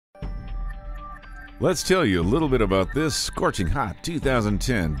Let's tell you a little bit about this scorching hot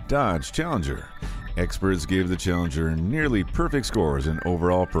 2010 Dodge Challenger. Experts gave the Challenger nearly perfect scores in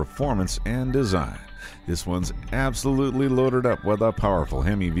overall performance and design. This one's absolutely loaded up with a powerful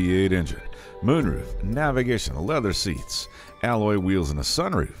Hemi V8 engine, moonroof, navigation, leather seats, alloy wheels, and a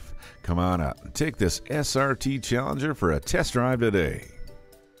sunroof. Come on out and take this SRT Challenger for a test drive today.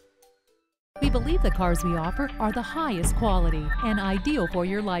 We believe the cars we offer are the highest quality and ideal for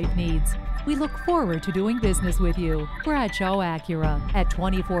your life needs. We look forward to doing business with you. Bradshaw Acura at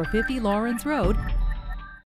 2450 Lawrence Road,